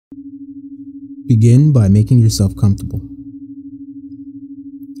Begin by making yourself comfortable.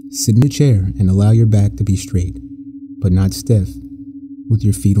 Sit in a chair and allow your back to be straight, but not stiff, with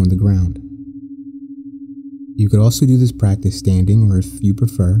your feet on the ground. You could also do this practice standing, or if you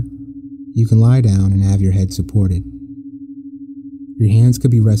prefer, you can lie down and have your head supported. Your hands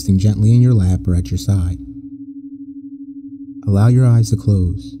could be resting gently in your lap or at your side. Allow your eyes to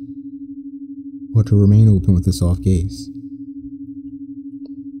close, or to remain open with a soft gaze.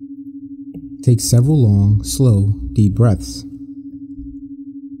 Take several long, slow, deep breaths,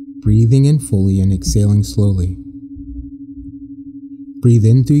 breathing in fully and exhaling slowly. Breathe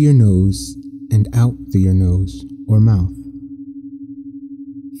in through your nose and out through your nose or mouth.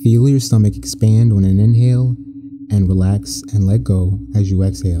 Feel your stomach expand on an inhale and relax and let go as you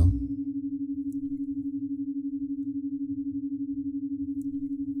exhale.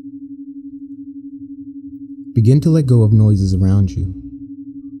 Begin to let go of noises around you.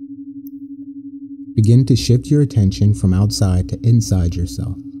 Begin to shift your attention from outside to inside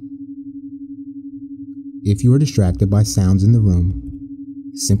yourself. If you are distracted by sounds in the room,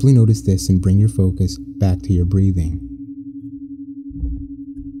 simply notice this and bring your focus back to your breathing.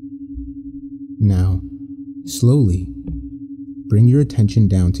 Now, slowly, bring your attention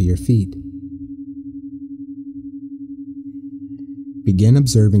down to your feet. Begin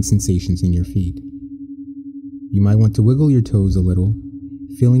observing sensations in your feet. You might want to wiggle your toes a little,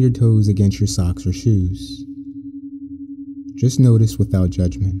 feeling your toes against your socks or shoes. Just notice without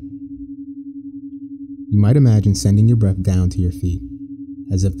judgment. You might imagine sending your breath down to your feet,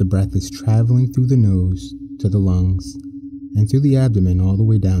 as if the breath is traveling through the nose to the lungs and through the abdomen all the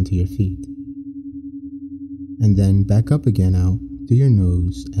way down to your feet. And then back up again out through your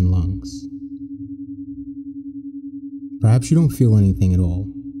nose and lungs. Perhaps you don't feel anything at all.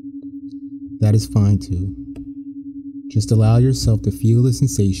 That is fine too. Just allow yourself to feel the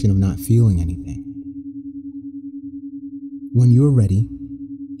sensation of not feeling anything. When you are ready,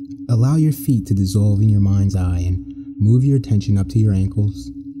 allow your feet to dissolve in your mind's eye and move your attention up to your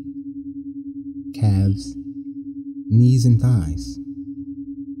ankles, calves, knees, and thighs.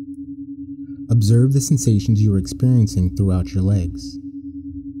 Observe the sensations you are experiencing throughout your legs.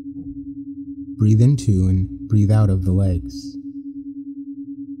 Breathe into and breathe out of the legs.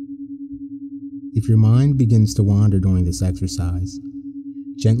 If your mind begins to wander during this exercise,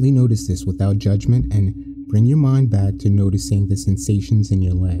 gently notice this without judgment and bring your mind back to noticing the sensations in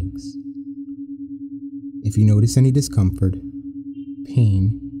your legs. If you notice any discomfort,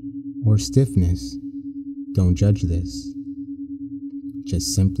 pain, or stiffness, don't judge this.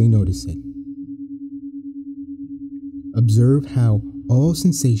 Just simply notice it. Observe how all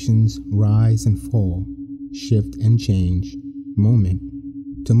sensations rise and fall, shift and change, moment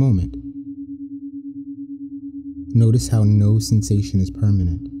to moment. Notice how no sensation is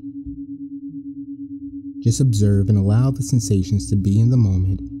permanent. Just observe and allow the sensations to be in the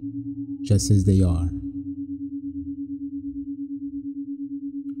moment, just as they are.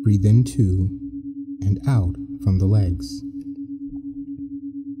 Breathe into and out from the legs.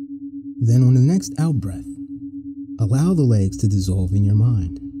 Then on the next out breath, allow the legs to dissolve in your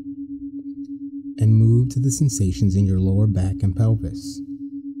mind and move to the sensations in your lower back and pelvis,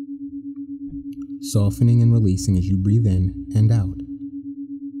 softening and releasing as you breathe in and out.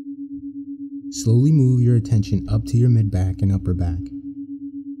 Slowly move your attention up to your mid-back and upper back.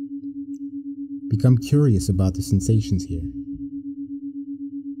 Become curious about the sensations here.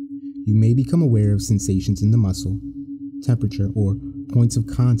 You may become aware of sensations in the muscle, temperature, or points of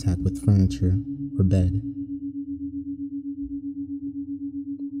contact with furniture or bed.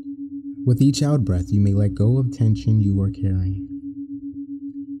 With each out breath, you may let go of tension you are carrying.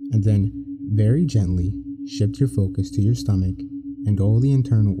 And then, very gently, shift your focus to your stomach and all the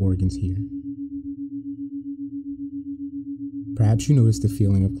internal organs here. Perhaps you notice the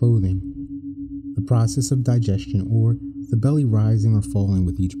feeling of clothing, the process of digestion, or the belly rising or falling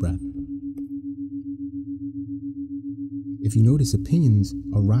with each breath. If you notice opinions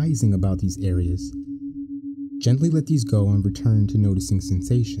arising about these areas, gently let these go and return to noticing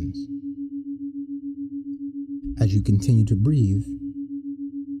sensations. As you continue to breathe,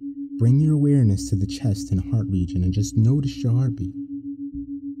 bring your awareness to the chest and heart region and just notice your heartbeat.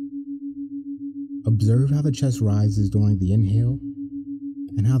 Observe how the chest rises during the inhale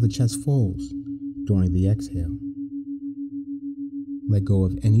and how the chest falls during the exhale. Let go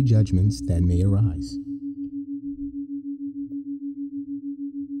of any judgments that may arise.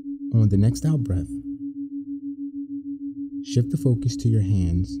 On the next out breath, shift the focus to your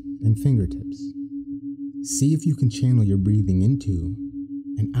hands and fingertips. See if you can channel your breathing into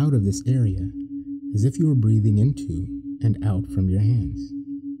and out of this area as if you were breathing into and out from your hands.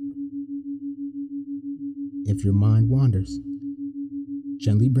 If your mind wanders,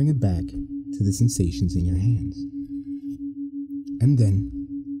 gently bring it back to the sensations in your hands. And then,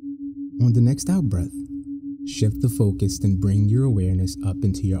 on the next out breath, shift the focus and bring your awareness up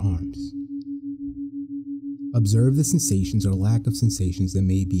into your arms. Observe the sensations or lack of sensations that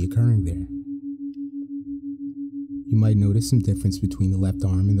may be occurring there. You might notice some difference between the left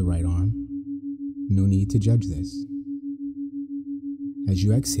arm and the right arm. No need to judge this. As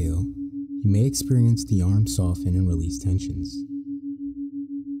you exhale, you may experience the arm soften and release tensions.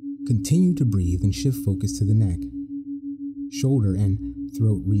 Continue to breathe and shift focus to the neck, shoulder, and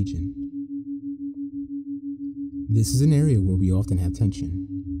throat region. This is an area where we often have tension.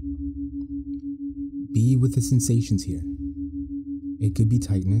 Be with the sensations here. It could be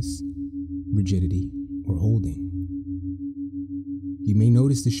tightness, rigidity, or holding. You may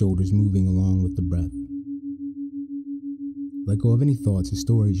notice the shoulders moving along with the breath. Let go of any thoughts or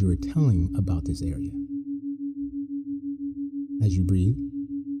stories you are telling about this area. As you breathe,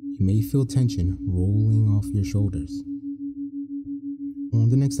 you may feel tension rolling off your shoulders. On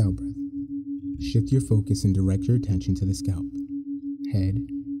the next out breath, shift your focus and direct your attention to the scalp, head,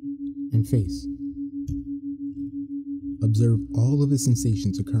 and face. Observe all of the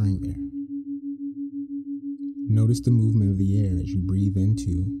sensations occurring there. Notice the movement of the air as you breathe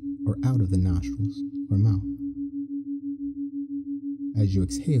into or out of the nostrils or mouth. As you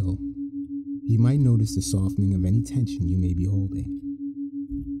exhale, you might notice the softening of any tension you may be holding.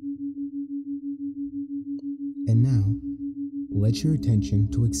 And now, let your attention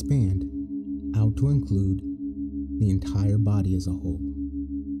to expand out to include the entire body as a whole.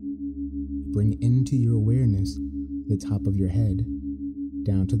 Bring into your awareness the top of your head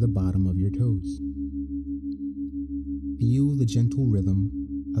down to the bottom of your toes. Feel the gentle rhythm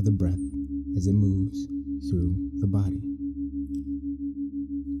of the breath as it moves through the body.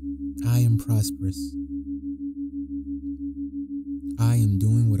 I am prosperous. I am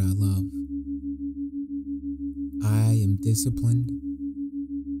doing what I love. I am disciplined.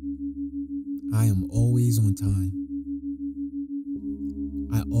 I am always on time.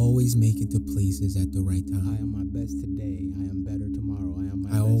 I always make it to places at the right time. I am my best today. I am better tomorrow.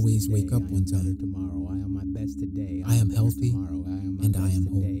 I always wake up on time. Tomorrow. I am my best today. I am healthy and I am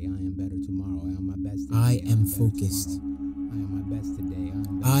whole. I am better tomorrow. I am my best today. I am focused. I am my best today.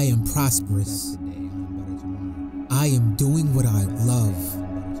 I am prosperous. I am doing what I love.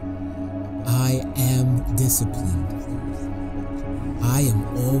 I am disciplined. I am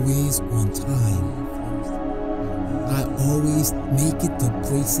always on time. I always make it to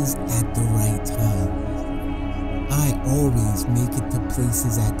places at the right time. I always make it to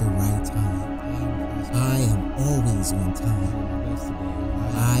places at the right time. I am always on time.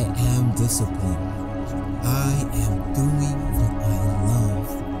 I am disciplined. I am doing what I love.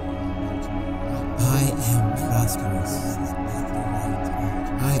 I am prosperous.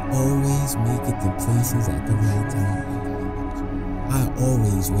 I always make it to places at the right time. I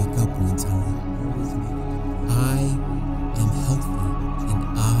always wake up on time. I am healthy and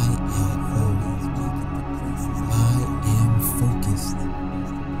I am whole. I am focused.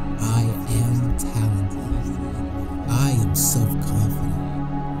 I am talented. I am self-confident.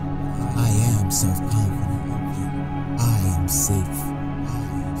 I am self-confident. I am safe.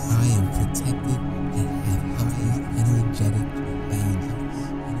 I am protected and have healthy, energetic boundaries.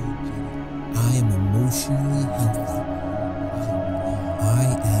 I am emotionally healthy. I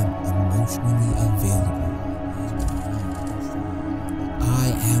am emotionally available. I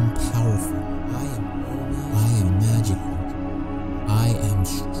am powerful. I am magical. I am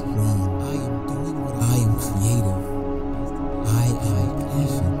strong. I am creative. I am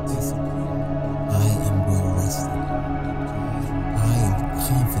patient. I am well rested. I am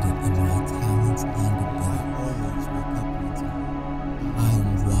confident in my talents and abilities. I am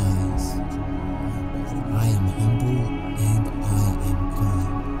wise. I am humble and I am kind.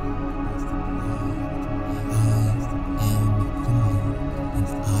 I am humble and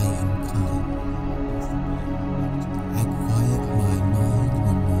I am kind. I quiet my mind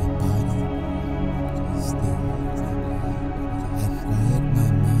when my body is still. I quiet my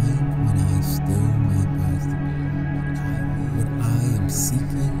mind when I still my body. What I am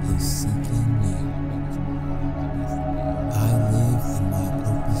seeking is seeking me. I live in my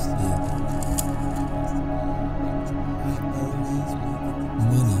purpose daily.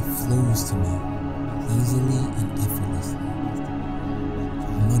 Money flows to me easily and effortlessly.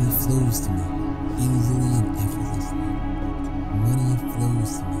 Money flows to me easily and effortlessly. Money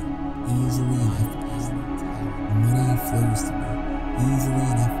flows to me easily and effortlessly. Money flows to me easily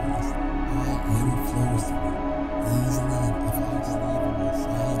and effortlessly. Money flows to me easily and effortlessly.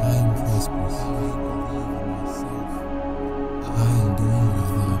 I am prosperous.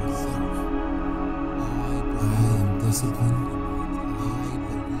 disciplined.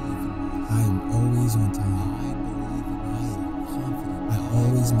 I am always on time. I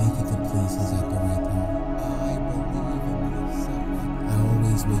always make it to places at the right time. I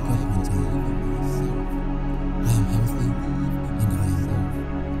always wake up on time. I am healthy and I am well.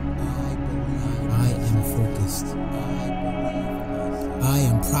 I am focused. I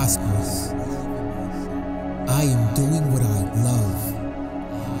am prosperous. I am doing what I love.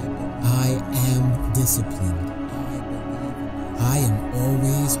 I am disciplined. I am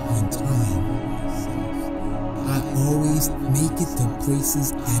always on time. I always make it to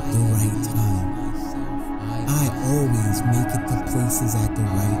places at the right time. I always make it to places at the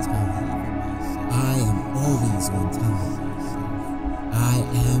right time. I am always on time. I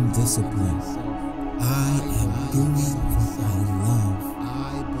am disciplined. I am doing what I love.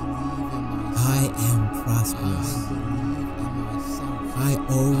 I am prosperous. I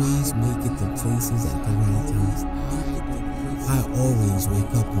always make it to places at the right time. I always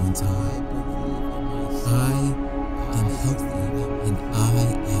wake up on time. I am healthy and I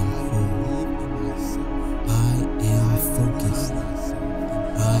am whole. I am focused.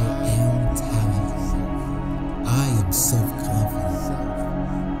 I am talented. I am self-confident.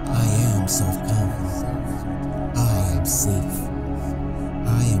 I am self-confident. I am safe.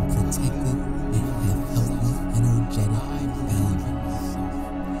 I am protected and have healthy, energetic boundaries.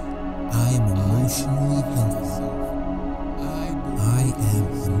 I am emotionally healthy. I am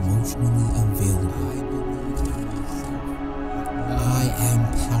emotionally available. I am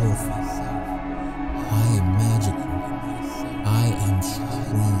powerful. I am magical. I am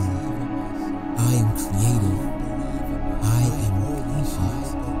strong. I am creative. I am patient.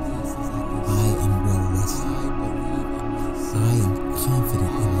 I am well rested. I am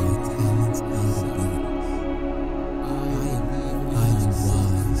confident in my talents and abilities. I am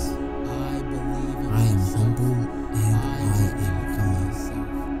wise. I am humble and I am kind.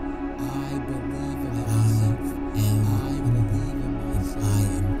 I am humble and I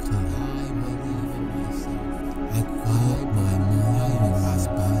am kind. I quiet my mind and my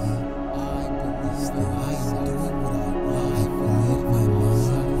body. Still, I quiet my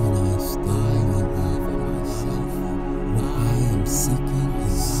mind when I stay my body. What I am seeking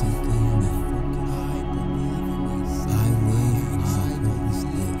is seeking me. I live in my purpose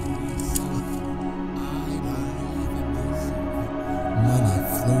daily. Money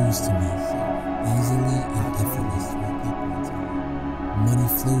flows to me easily and effortlessly. Money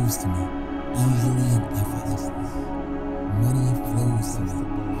flows to me easily and effortlessly. Money flows to me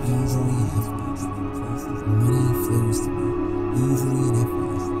easily and effortlessly. Money flows to me easily and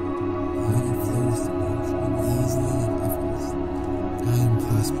effortlessly. Money flows to me easily and effortlessly. I am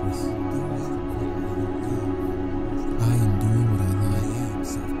prosperous. I am doing what I love.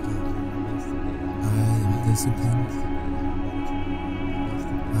 I am disciplined.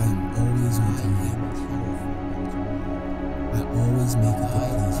 I am always on time. I always make it to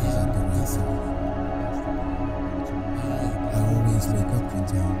places at the right time. I always wake up on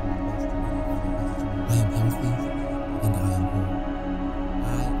time. I am healthy and I am whole.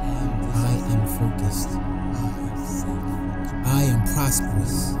 I am focused. I am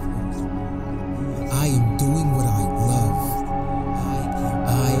prosperous. I am doing what I love.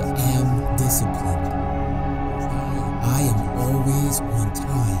 I am disciplined. I am always on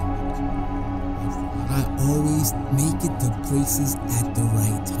time. I always make it to places at the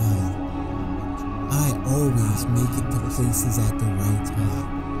right time. I always make it to places at the right time.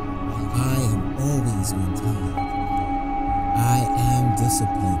 I am always on time. I am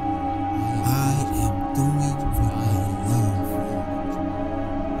disciplined. I am doing what I love.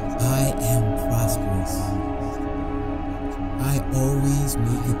 I am prosperous. I always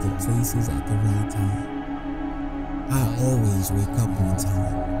make it to places at the right time. I always wake up on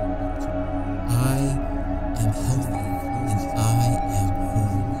time. I am healthy and I am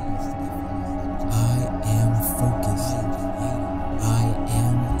whole. I am focused. I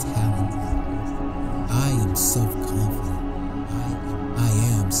am talented. I am self-confident. I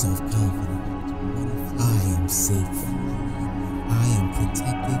am self-confident. I am safe. I am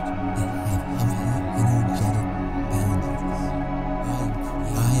protected and have healthy, energetic boundaries.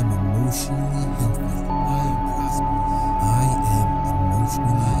 I am emotionally healthy. I am prosperous. I am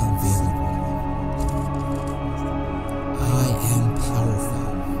emotionally available.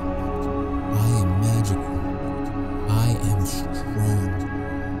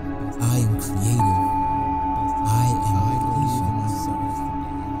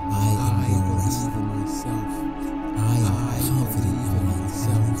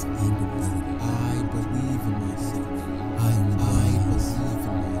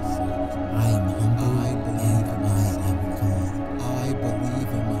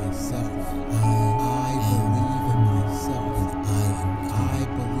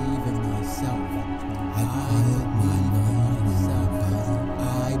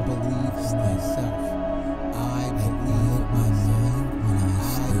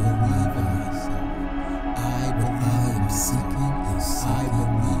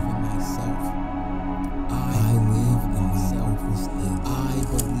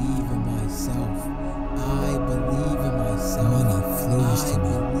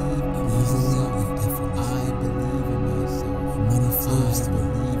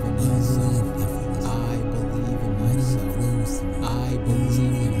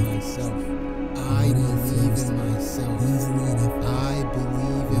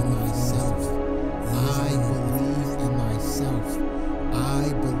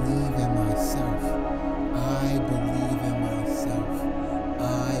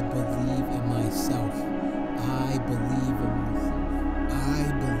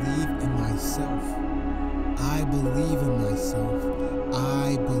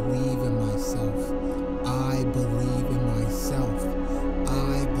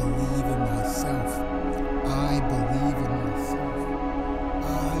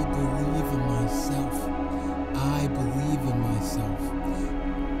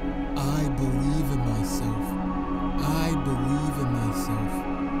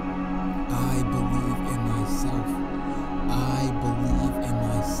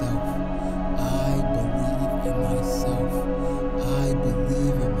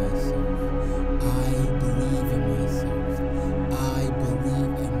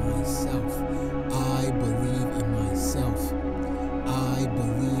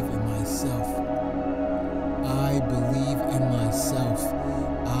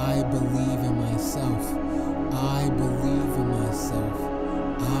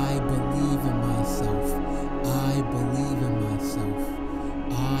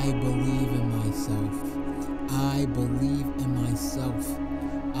 myself.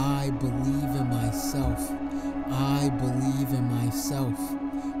 I believe in myself. I believe in myself.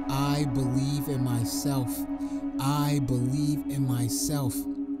 I believe in myself. I believe in myself.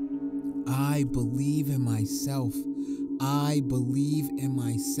 I believe in myself. I believe in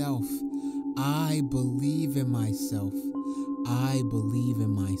myself. I believe in myself. I believe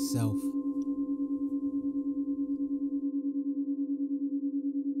in myself.